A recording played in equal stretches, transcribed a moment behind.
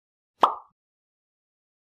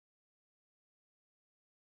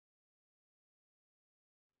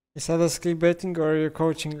Is that a clickbaiting or you're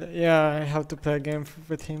coaching? Yeah, I have to play a game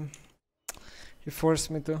with him. He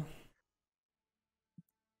forced me to.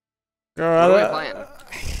 What are we playing?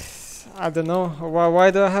 I don't know.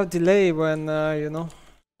 Why do I have delay when you know?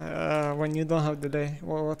 When you don't have delay?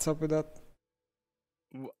 What's up with that?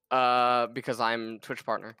 Because I'm Twitch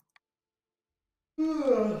partner.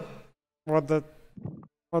 What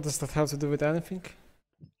does that have to do with anything?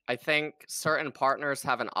 I think certain partners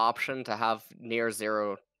have an option to have near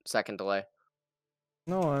 0-second delay.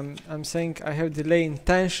 No, I'm saying I have delay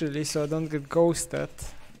intentionally so I don't get ghosted.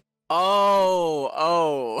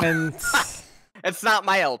 Oh. And it's not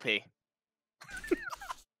my LP.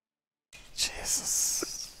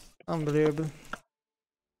 Jesus, unbelievable.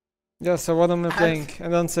 Yeah. So what am I playing? I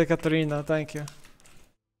don't say Katarina. Thank you.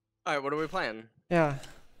 All right, what are we playing? Yeah.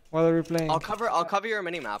 What are we playing? I'll cover your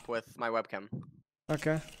minimap with my webcam.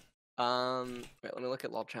 Okay. Wait, let me look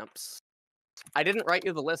at LoL champs. I didn't write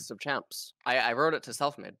you the list of champs. I wrote it to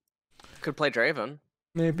self-made. Could play Draven.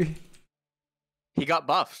 Maybe. He got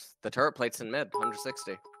buffed. The turret plate's in mid,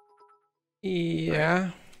 160. Yeah.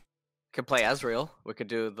 Right. Could play Ezreal. We could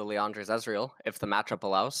do the Leandre's Ezreal if the matchup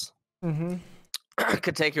allows. Mm-hmm.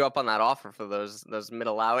 Could take you up on that offer for those mid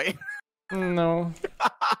Alawi. No.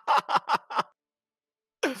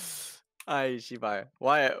 Ay, Shibai.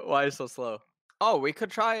 Why so slow? Oh, we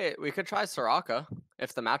could try Soraka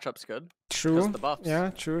if the matchup's good. True. The buffs. Yeah,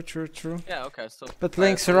 true. Yeah, okay. So but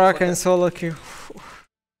playing Soraka in solo queue.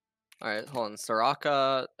 Alright, hold on.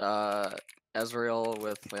 Soraka, Ezreal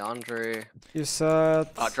with Leandre. You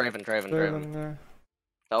said Draven. Yeah.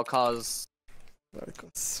 Vel'Koz.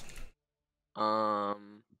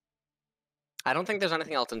 I don't think there's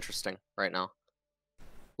anything else interesting right now.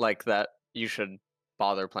 Like that you should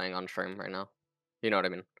bother playing on stream right now. You know what I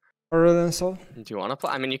mean? Aurelion Sol? Do you want to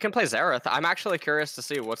play? I mean, you can play Xerath. I'm actually curious to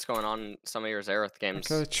see what's going on in some of your Xerath games.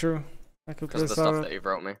 Okay, true. I could play the stuff that you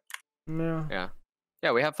wrote me. Yeah.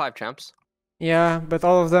 Yeah, we have 5 champs. Yeah, but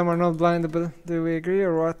all of them are not blindable. Do we agree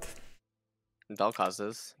or what? Vel'Koz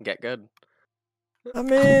is. Get good. I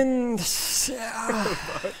mean, yeah.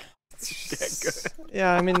 Get good.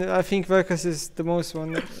 Yeah, I mean, I think Vel'Koz is the most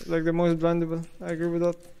one, like the most blindable. I agree with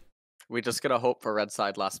that. We just gotta hope for red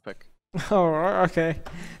side last pick. Oh, okay.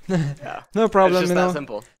 Yeah. No problem, it's just that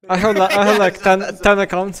simple. I have like 10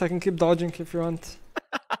 accounts. I can keep dodging if you want.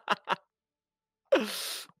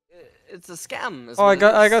 It's a scam. Oh, I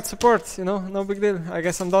got support. You know, no big deal. I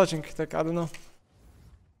guess I'm dodging. Like I don't know.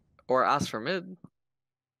 Or ask for mid.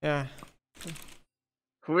 Yeah.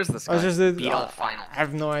 Who is this guy? I just did. final. I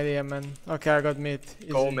have no idea, man. Okay, I got mid.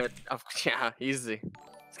 Easy. Go mid. Yeah, easy.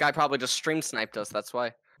 This guy probably just stream sniped us. That's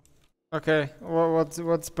why. Okay.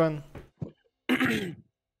 What's ban?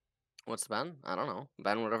 What's ban? I don't know.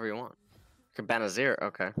 Ban whatever you want. You can ban a Azir.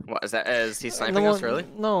 Okay. What is that? Is he sniping us really?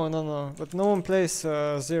 No. But no one plays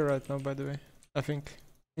Zero right now, by the way. I think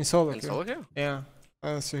in solo. In solo queue? Yeah. I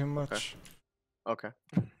don't see him much. Okay.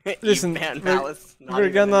 Listen, Palace, we're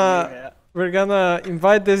gonna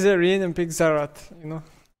invite Desiree in and pick Zarat, you know.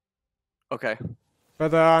 Okay.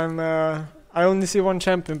 But I only see one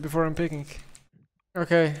champion before I'm picking.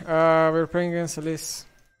 Okay, we're playing against Elise.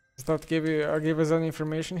 Does that give us any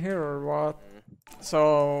information here or what?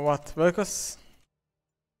 So what, Vel'Koz?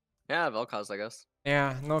 Yeah, Vel'Koz, I guess.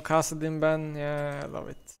 Yeah, no Kassadin ban. Yeah, I love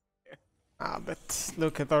it. But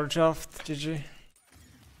look at our draft. GG.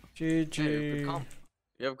 GG. Hey,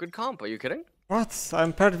 you have good comp. Are you kidding? What?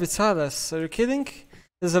 I'm paired with Salas. Are you kidding?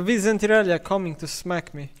 There's a Vizentirelia coming to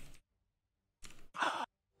smack me.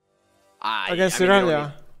 Against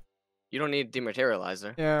Irelia. You don't need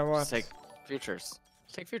dematerializer. Yeah, what? Just take futures.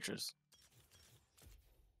 Just take futures.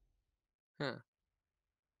 Huh.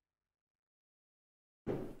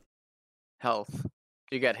 Health.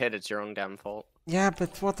 If you get hit, it's your own damn fault. Yeah,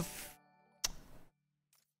 but what the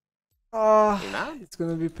Oh, you mad? It's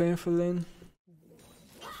gonna be painful lane.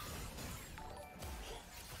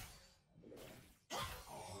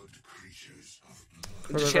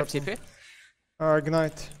 Did she have TP?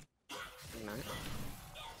 Ignite. Ignite.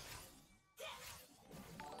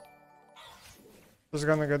 Just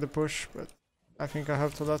gonna get the push, but I think I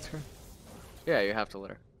have to let her. Yeah, you have to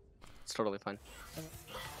let her. It's totally fine.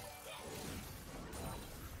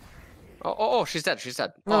 Oh, she's dead. She's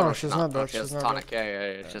dead. No, she's not dead. She has tonic.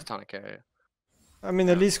 Yeah. She has tonic. Yeah. I mean,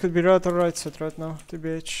 Elise could be right or right set right now.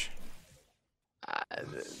 TBH.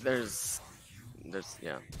 There's,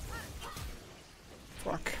 yeah.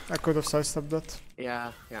 Fuck, I could have sidestepped that.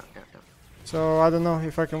 Yeah. So, I don't know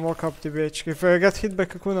if I can walk up TBH. If I get hit by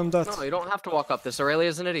Cocoon, I'm dead. No, you don't have to walk up. This Aurelia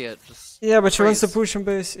is an idiot. Just yeah, but she wants to push in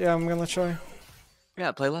base. Yeah, I'm gonna try.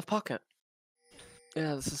 Yeah, play left pocket.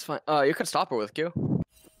 Yeah, this is fine. You could stop her with Q.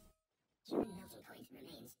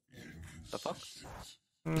 The fuck?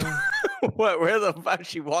 Mm, What? Where the fuck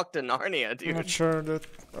she walked to Narnia, I'm dude? not sure that.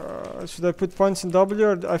 Should I put points in W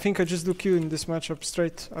or I think I just do Q in this matchup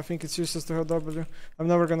straight. I think it's useless to have W. I'm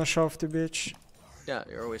never gonna shove to BH. Yeah,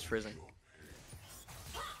 you're always freezing.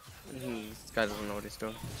 This guy doesn't know what he's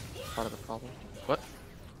doing. Part of the problem. What?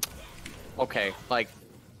 Okay, like.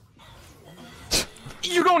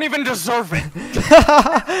 You don't even deserve it!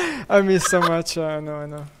 I miss so much. I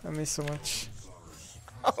know. I miss so much.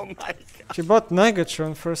 Oh my god. She bought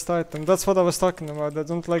Negatron first item. That's what I was talking about. I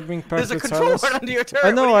don't like being paired There's a with controller Silas. under your turret.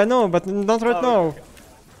 I know, but not right now. Okay.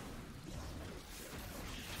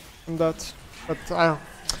 I'm that. But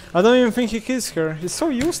I don't even think he kills her. He's so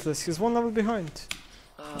useless. He's one level behind.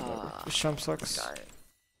 This champ sucks. Guy.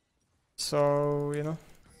 So, you know.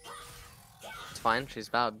 It's fine, she's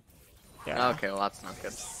bad. Yeah. Okay, well that's not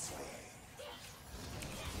good.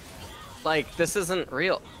 Like, this isn't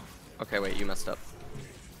real. Okay, wait, you messed up.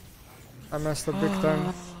 I messed up big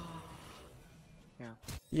time. Yeah.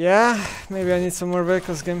 Yeah, maybe I need some more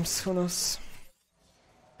vehicles games, who knows.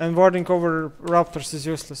 And warding over Raptors is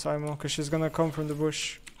useless, Imo, because she's gonna come from the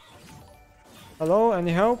bush. Hello,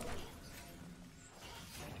 any help?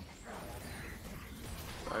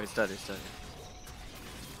 Oh, he's dead, he's dead.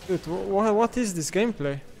 Dude, what is this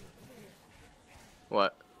gameplay?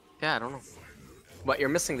 What? Yeah, I don't know. But you're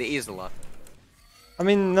missing the E's a lot. I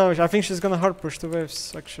mean, no, I think she's gonna hard push the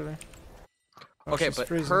waves, actually. Oh, Okay, she's but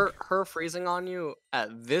freezing. her freezing on you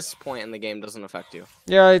at this point in the game doesn't affect you.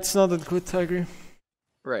 Yeah, it's not that good, I agree.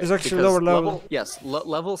 Right. It's actually because lower level. Yes,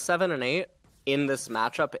 level 7 and 8 in this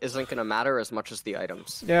matchup isn't going to matter as much as the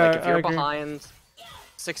items. Yeah, like if you're I agree. behind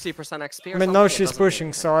 60% XP or I mean, now something, it she's doesn't pushing,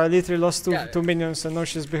 really so I literally lost Yeah, two minions, and now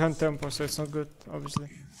she's behind tempo, so it's not good, obviously.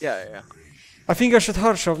 Yeah. I think I should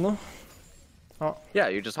hard shove, no? Yeah,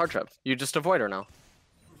 you just hard trap. You just avoid her now.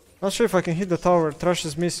 Not sure if I can hit the tower. Trash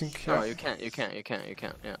is missing. No, Yeah. you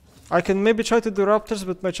can't. Yeah. I can maybe try to do Raptors,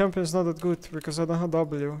 but my champion is not that good because I don't have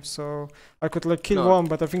W. So I could like kill No. one,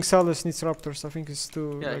 but I think Silas needs Raptors. I think it's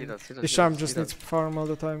too. Yeah, like, he does. the champ just needs farm all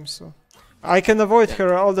the time. So I can avoid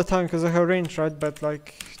her all the time because I have range, right? But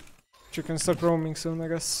like, she can start roaming soon, I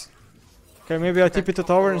guess. Okay, maybe I tip it to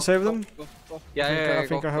tower and save them. Go. I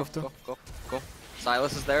think I have to. Go.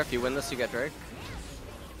 Silas is there. If you win this, you get Drake.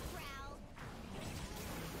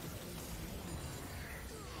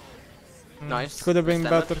 Nice. Could have been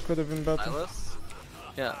Damage. better. Could have been better. Silas.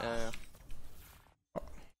 Yeah.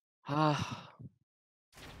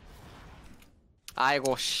 I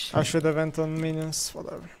gosh. I should have went on minions.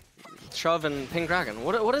 Whatever. Shove and Pink Dragon.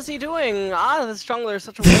 What is he doing? This jungler is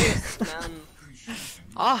such a waste, man.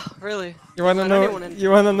 Really? You wanna Let know? anyone in. You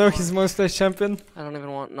wanna know his most played champion? I don't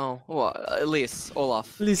even want no. Elise,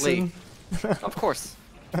 Olaf, Listen. Lee. Of course.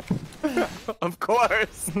 Of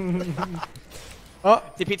course. Oh.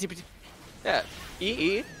 TP. Yeah.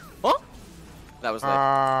 E. Oh. That was like.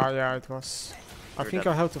 Yeah, it was. I You're think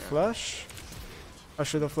dead. I have to flash. I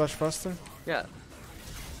should have flashed faster. Yeah.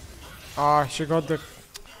 She got the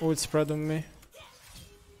ult spread on me.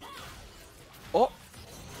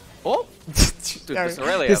 Oh. Dude, Yeah, this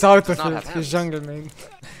Aurelia he's out does of not it. have He's hands. jungle main.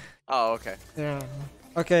 Oh, okay. Yeah.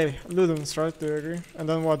 Okay, Ludens, right? Do you agree? And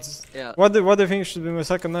then what's Yeah. what do you think should be my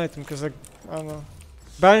second item? Because like I don't know.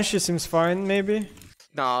 Banshee seems fine, maybe.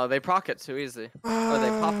 No, they proc it too easy. Or they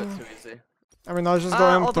pop it too easy. I mean, I'll just go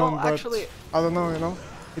Although, M-Tone, but actually, I don't know. You know,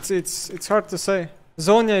 it's hard to say.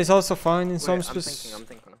 Zonia is also fine in some I'm space.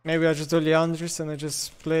 thinking. Maybe I just do Leandris and I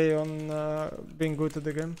just play on being good at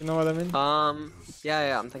the game. You know what I mean?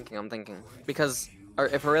 Yeah, I'm thinking. Because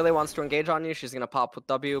if Aurelia wants to engage on you, she's gonna pop with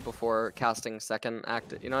W before casting second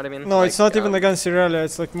act. You know what I mean? No, Like, it's not even against Irelia.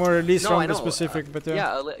 It's like more release No, I round know. specific. But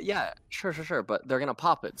yeah, Yeah, sure. But they're gonna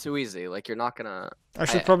pop it too easy. Like you're not gonna. I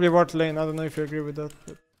should probably ward lane. I don't know if you agree with that.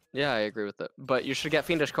 But Yeah, I agree with it. But you should get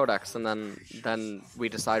Fiendish Codex, and then we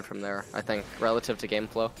decide from there. I think relative to game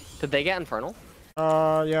flow. Did they get Infernal?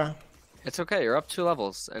 yeah. It's okay. You're up 2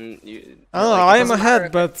 levels, and you. I don't know. like, it I am doesn't ahead, matter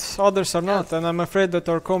but others are not, and I'm afraid that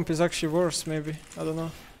our comp is actually worse. Maybe I don't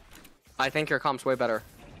know. I think your comp's way better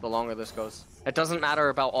the longer this goes. It doesn't matter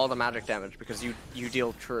about all the magic damage because you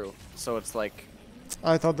deal true. So it's like.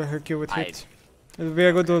 I thought the Q would hit. It would be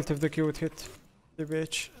a good ult if the Q would hit.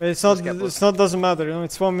 TBH. It's not. It's not. Doesn't matter. You know,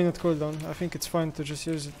 it's 1 minute cooldown. I think it's fine to just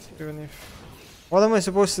use it, even if. What am I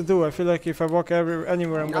supposed to do? I feel like if I walk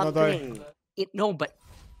anywhere, I'm gonna die. No, but.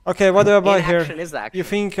 Okay, what do I buy here? Is action. You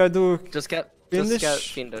think I do Just get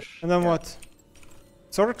Fiendish. and then what?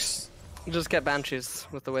 Zorks? Just get Banshees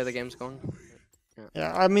with the way the game's going.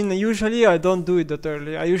 Yeah, I mean, usually I don't do it that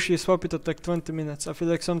early. I usually swap it at like 20 minutes. I feel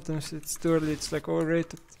like sometimes it's too early, it's like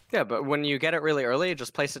overrated. Yeah, but when you get it really early,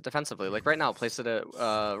 just place it defensively. Like right now, place it at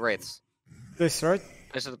Wraiths. This, right?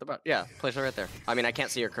 Place it at the bottom. Yeah, place it right there. I mean, I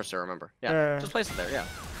can't see your cursor, remember. Yeah, Yeah. just place it there, yeah.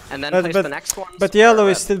 And then But- place but- the next one. But yellow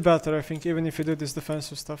is still better, I think, even if you do this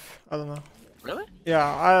defensive stuff. I don't know. Really?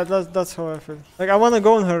 Yeah, that's how I feel. Like, I wanna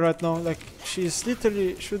go on her right now. Like, she's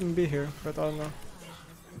literally shouldn't be here, but I don't know.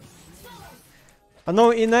 I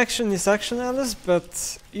know inaction is action, Alice,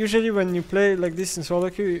 but usually when you play like this in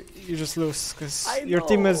solo queue, you just lose, because your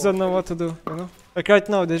teammates don't know what to do, you know? Like right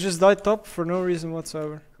now, they just died top for no reason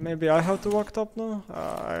whatsoever. Maybe I have to walk top now?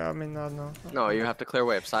 I mean, I don't know. No, you have to clear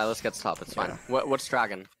wave. Silas gets top, it's fine. What's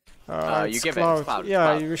Dragon? You It's give Cloud. it, it's Cloud. Yeah,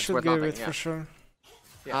 Cloud. you It's should worth give nothing, it yeah. for sure.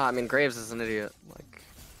 I mean, Graves is an idiot.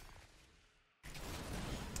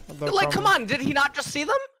 No Like, come problem. on, did he not just see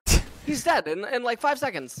them? He's dead in like 5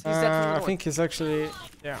 seconds. He's dead from the I north. think he's actually,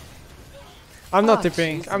 yeah. I'm not Ah,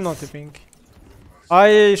 tipping. I'm not Jesus. tipping.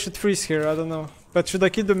 I should freeze here. I don't know. But should I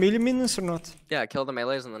kill the melee minions or not? Yeah, kill the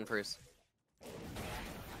melees and then freeze.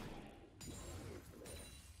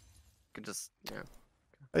 Could just, yeah.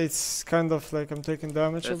 It's kind of like I'm taking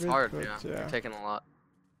damage a It's bit. hard, but yeah. You're taking a lot.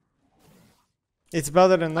 It's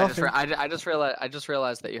better than I just, nothing. I just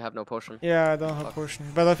realized that you have no potion. Yeah, I don't have potion,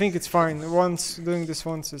 but I think it's fine. Once doing this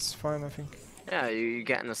once, it's fine. I think Yeah, you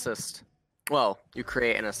get an assist. Well, you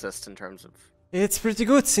create an assist in terms of. it's pretty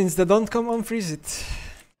good since they don't come unfreeze it.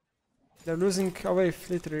 They're losing a wave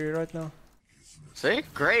literally right now. See?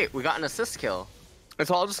 Great, we got an assist kill.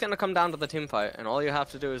 It's all just gonna come down to the team fight, and all you have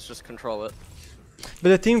to do is just control it. But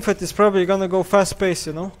the team fight is probably gonna go fast pace,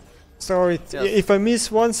 you know. So Yes. if I miss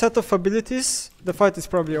one set of abilities, the fight is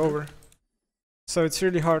probably over. So it's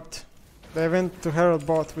really hard. They went to Herald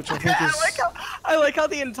bot, which I think is. I like how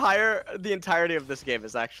the entirety of this game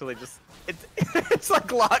is actually just it's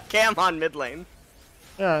like lock cam on mid lane.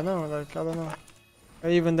 Yeah, I know. Like I don't know.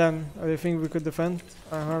 Even then, I think we could defend.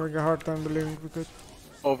 I'm having a hard time believing we could.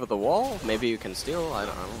 Over the wall? Maybe you can steal. I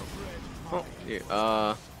don't know. Oh,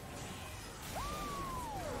 yeah,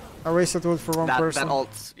 I wasted ult for one person. that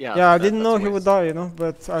ult. Yeah. Yeah, I that- didn't know that's he a would waste. die, you know.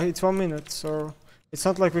 But it's 1 minute, so it's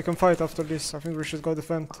not like we can fight after this. I think we should go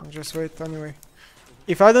defend and just wait anyway.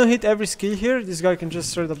 If I don't hit every skill here, this guy can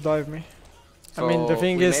just straight up dive me. I mean, the So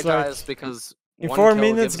thing we is, made like, dies because in one 4 kill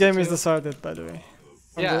minutes, gives game it is to- decided, by the way.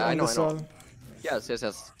 Yeah, I know, this I know. one.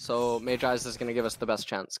 Yes. So Mage Eyes is gonna give us the best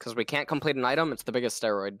chance because we can't complete an item. It's the biggest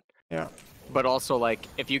steroid. Yeah, But also, like,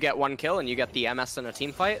 if you get one kill and you get the MS in a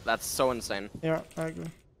team fight, that's so insane. yeah, I agree.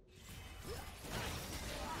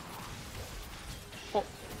 Oh,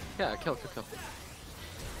 yeah, kill.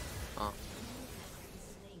 Oh.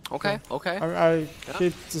 Okay. I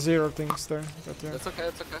hit 0 things there. But yeah.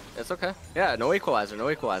 It's okay. Yeah, no equalizer.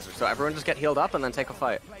 So everyone just get healed up and then take a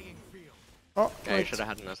fight. Oh, Yeah, you wait. should have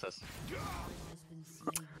had an assist.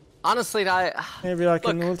 Honestly, Maybe I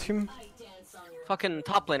can Look. ult him. fucking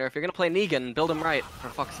top laner, if you're gonna play Negan, build him right, for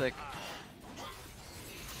fuck's sake.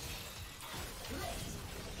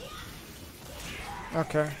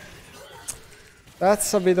 Okay.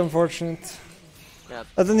 That's a bit unfortunate. Yeah,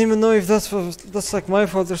 I don't even know if that's like my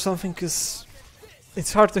fault or something, cause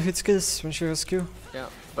it's hard to hit skills when she has Q. yeah,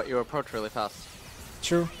 but you approach really fast.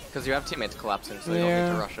 True. Because you have teammates collapsing, so you don't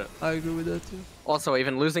need to rush it. I agree with that too. Also,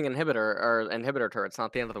 even losing inhibitor turret's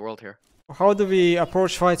not the end of the world here. How do we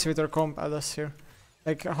approach fights with our comp Alice here?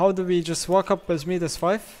 Like, how do we just walk up as mid as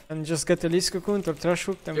 5 and just get the Elise Cocoon or Trash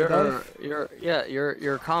Hook and we dive?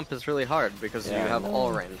 Your comp is really hard because you Yeah, I have know.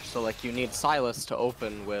 all range. So like you need Silas to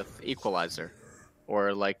open with Equalizer,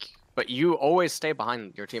 or like, but you always stay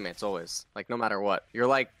behind your teammates always, like no matter what. You're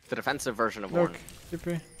like the defensive version of Look, Warren.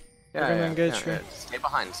 TP. Yeah, gonna engage me. Stay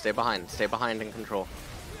behind and control.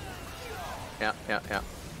 Yeah. Ah,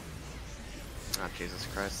 Jesus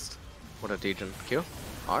Christ. What a degen. Q?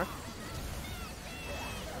 R?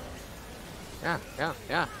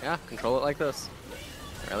 Yeah. Control it like this.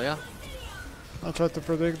 Aurelia? I'll try to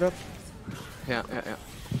predict that. Yeah.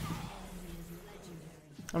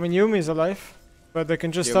 I mean, Yumi is alive, but they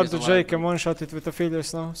can just start Yumi's the alive. Jake and one-shot it with the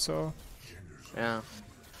failures now, so... Yeah.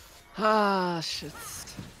 Ah, shit.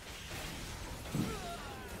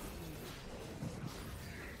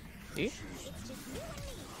 E?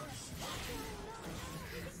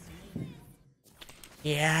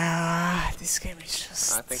 Yeah, this game is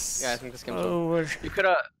just... I think this game's over. over. You could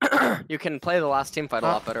you can play the last team fight a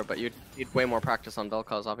lot better, but you'd need way more practice on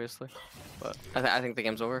Vel'Koz, obviously. But I think the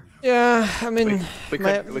game's over. Yeah, I mean... We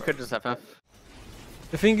could just FF.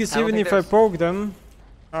 The thing is, I don't even think if I there's- poke them,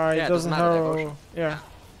 Yeah, it it doesn't doesn't matter, have... devotion. Yeah.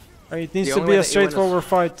 It needs The to only be way a that you win is- straightforward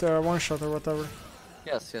fight, one-shot or whatever.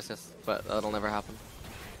 Yes, yes, yes. But that'll never happen.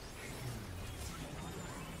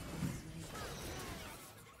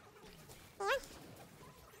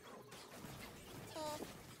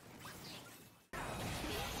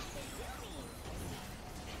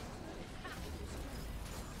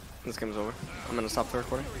 This game's over. I'm gonna stop the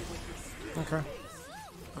recording. Okay.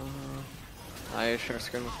 I share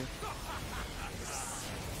screen with you.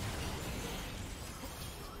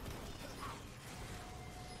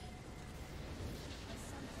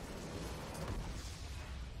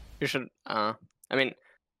 You should, I mean,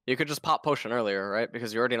 you could just pop potion earlier, right?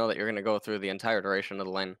 Because you already know that you're gonna go through the entire duration of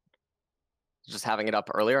the lane. Just having it up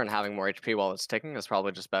earlier and having more HP while it's ticking is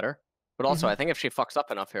probably just better. But also, I think if she fucks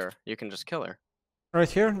up enough here, you can just kill her. Right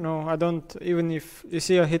here? No, I don't. Even if you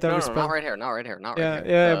see, I hit every No, spell. not right here, not right here, not Yeah, right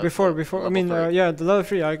here. yeah. The Before. I level mean, 3. yeah, the level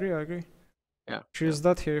 3. I agree. Yeah. Should use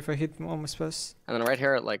that here if I hit all my spells. And then right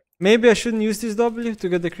here, like. Maybe I shouldn't use this W to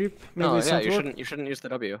get the creep. Maybe No, it's yeah, not you worth. shouldn't. You shouldn't use the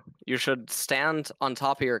W. You should stand on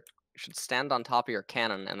top of your. You should stand on top of your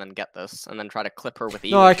cannon and then get this, and then try to clip her with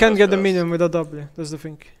E. No, when I she can't goes get for the this. minion with a W. That's the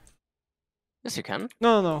thing. Yes, you can.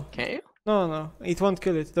 No. Can't you? No. It won't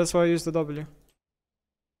kill it. That's why I use the W.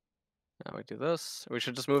 Now we do this. We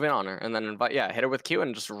should just move in on her and then invite. Yeah, hit her with Q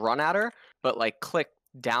and just run at her, but like click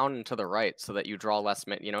down and to the right so that you draw less.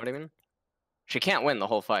 You know what I mean? She can't win the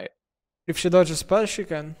whole fight. If she dodges spell, she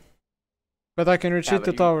can. But I can retreat but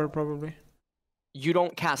the you- tower probably. You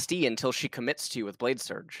don't cast E until she commits to you with Blade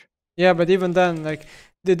Surge. Yeah, but even then, like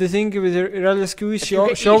the thing with Irelia's Q is If she you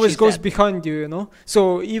hit she E, always she's goes dead. behind you, you know.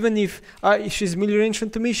 So even if she's melee ranged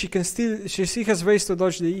into me, she still has ways to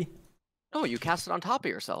dodge the E. No, you cast it on top of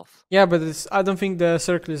yourself. Yeah, but I don't think the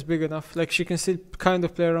circle is big enough. Like she can still kind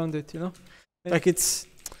of play around it, you know. Like it's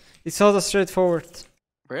not as straightforward.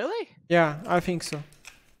 Really? Yeah, I think so.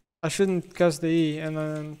 I shouldn't cast the E,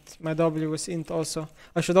 and my W was int also.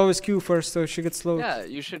 I should always Q first so she gets slowed. Yeah,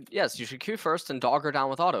 you should. Yes, you should Q first and dog her down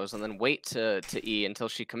with autos, and then wait to E until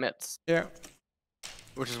she commits. Yeah.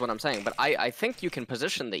 Which is what I'm saying. But I think you can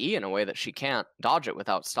position the E in a way that she can't dodge it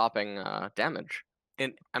without stopping damage.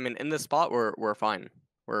 I mean, in this spot, we're fine.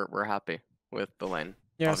 We're happy with the lane.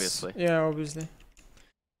 Yes. Obviously. Yeah, obviously.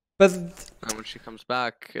 But And when she comes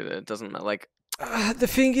back, it doesn't matter. Like the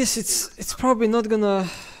thing is, it's probably not gonna,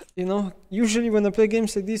 you know. Usually when I play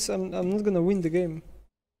games like this, I'm not gonna win the game,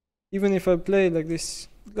 even if I play like this.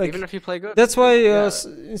 Like even if you play good. that's why yeah.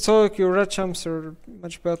 it's all like your red champs are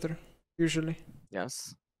much better usually.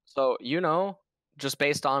 Yes. So just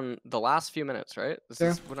based on the last few minutes, right? This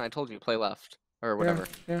is when I told you play left or whatever.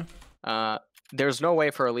 Yeah. There's no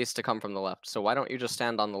way for Elise to come from the left. So why don't you just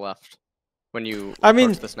stand on the left when you I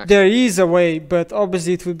mean, approach this next there is a way, but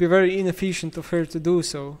obviously it would be very inefficient of her to do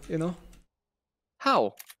so, you know?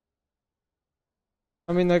 How?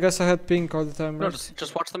 I mean, I guess I had pink all the time, No, right?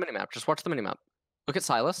 just watch the minimap. Just watch the minimap. Look at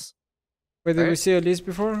Silas. Wait, did we right? see Elise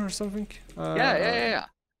before or something? Yeah.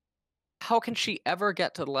 How can she ever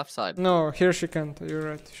get to the left side? No, here she can't. You're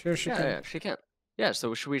right. Here she can. Yeah, she can't. Yeah,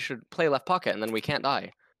 so we should play left pocket and then we can't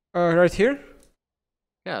die. Right here?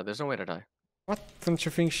 Yeah, there's no way to die. What? Don't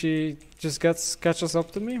you think she just catches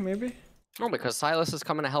up to me, maybe? No, because Silas is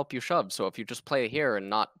coming to help you shove, so if you just play here and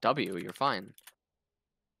not W, you're fine.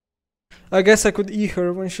 I guess I could E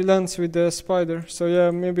her when she lands with the spider, so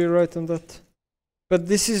yeah, maybe you're right on that. But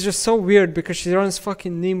this is just so weird because she runs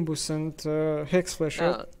fucking Nimbus and Hex Flash,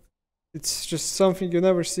 right? It's just something you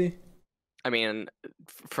never see. I mean,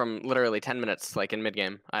 from literally 10 minutes, like in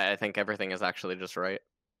mid-game, I think everything is actually just right.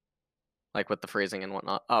 Like with the freezing and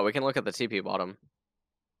whatnot. Oh, we can look at the TP bottom.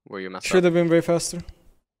 Where you messed Should up. have been way faster.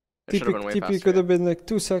 It should have been way faster. TP could have been like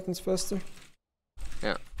 2 seconds faster.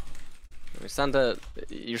 Yeah. We send it.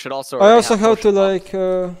 You should also. I also have to potion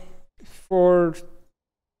buff. like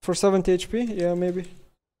for 70 HP. Yeah, maybe.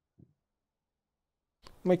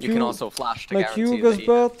 My You can also flash to my guarantee Q goes that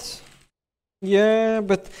bad. Yeah,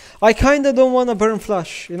 but I kinda don't wanna burn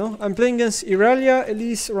flash. You know, I'm playing against Irelia,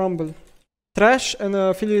 Elise, Rumble, Trash,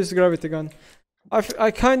 and Philius Gravity Gun.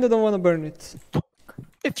 I kinda don't wanna burn it.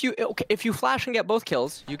 If you flash and get both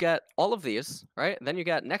kills, you get all of these, right? Then you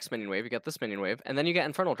get next minion wave, you get this minion wave, and then you get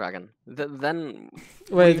Infernal Dragon. Then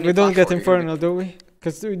Wait, you we need don't flash get for? You're Infernal, do we?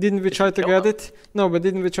 Because didn't we If try you to kill get it? No, but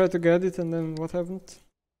didn't we try to get it and then what happened?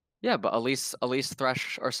 Yeah, but Elise,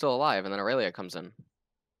 Thresh are still alive, and then Aurelia comes in.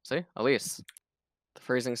 See, Elise. The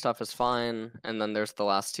freezing stuff is fine, and then there's the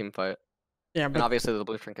last team fight, Yeah, and but obviously the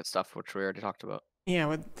blue trinket stuff, which we already talked about. yeah,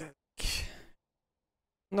 but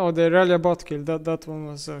no, the Irelia bot kill. That one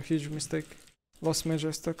was a huge mistake. Lost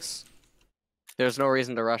major stacks. There's no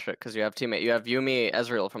reason to rush it because you have teammate. You have Yumi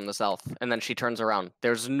Ezreal from the south, and then she turns around.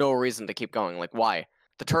 There's no reason to keep going. Like, why?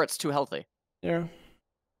 The turret's too healthy. Yeah.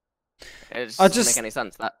 It just I doesn't just- make any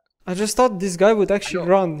sense. That I just thought this guy would actually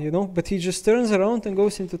know. run, you know, but he just turns around and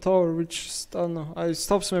goes into tower, which just, I don't know. It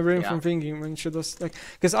stops my brain Yeah. from thinking when she does like,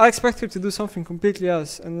 because I expect her to do something completely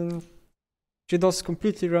else, and then she does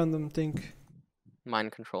completely random thing.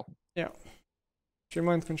 mind control. She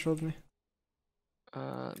mind controlled me.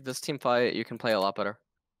 This team fight, you can play a lot better.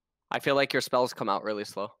 I feel like your spells come out really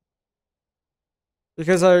slow.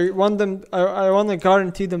 Because I want them, I want to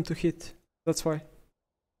guarantee them to hit. That's why.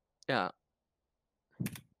 Yeah.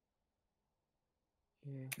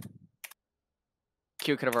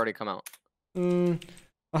 Q could have already come out.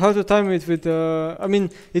 I have to time it with, I mean,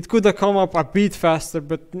 it could have come up a bit faster,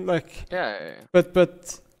 but like, Yeah.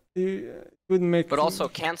 but it wouldn't make. But also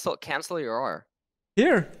cancel your R.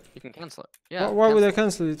 Here. You can cancel it. Yeah. Why would I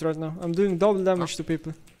cancel cancel it right now? I'm doing double damage to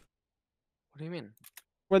people. What do you mean?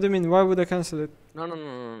 What do you mean? Why would I cancel it?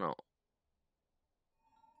 No.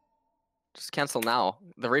 Just cancel now.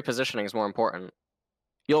 The repositioning is more important.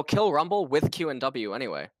 You'll kill Rumble with Q and W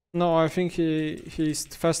anyway. No, I think he's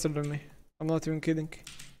faster than me. I'm not even kidding.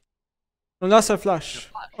 Unless I flash.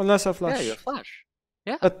 Unless I flash. Yeah, you have flash.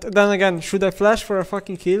 Yeah. But then again, should I flash for a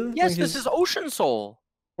fucking kill? Yes, when this he's- is Ocean Soul.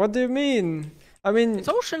 What do you mean? I mean, It's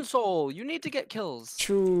Ocean Soul. You need to get kills.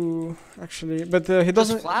 true, actually. But he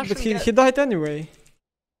doesn't. flash But and he get- died anyway.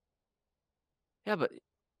 Yeah, but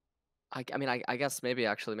I guess maybe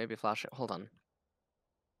flash it. Hold on.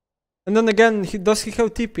 And then again, does he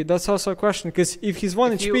have TP? That's also a question. Because if he's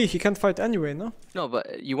 1 If HP, he can't fight anyway, no? No,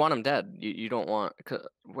 but you want him dead. You don't want.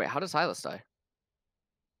 Wait, how does Silas die?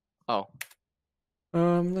 Oh,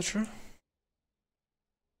 I'm not sure.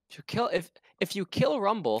 if you kill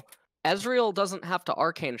Rumble, Ezreal doesn't have to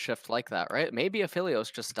arcane shift like that, right? Maybe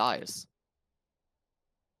Aphelios just dies.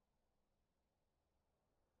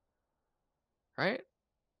 Right?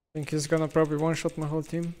 I think he's gonna probably one-shot my whole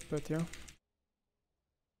team, but yeah.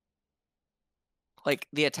 Like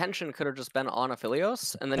the attention could have just been on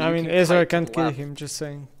Aphelios, and then I you mean, can Ezra kite to can't the kill left him, just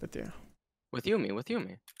saying, but yeah. with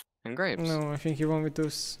Yumi, and Graves. No, I think he won with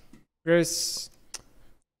those. Grace.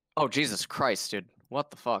 Oh Jesus Christ, dude!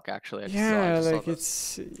 What the fuck? Actually, I just Yeah, saw like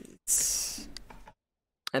this.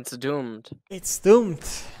 It's doomed. it's doomed.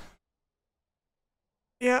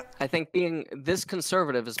 Yeah. I think being this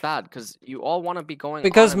conservative is bad because you all want to be going.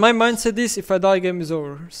 Because on my mindset is if I die, game is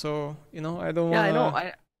over. So, you know, I don't yeah, wanna... I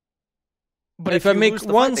know. But if I you make lose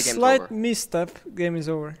the one fight, the game's slight over. misstep, game is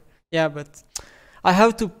over. Yeah, but I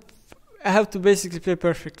have to basically play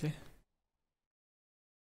perfectly.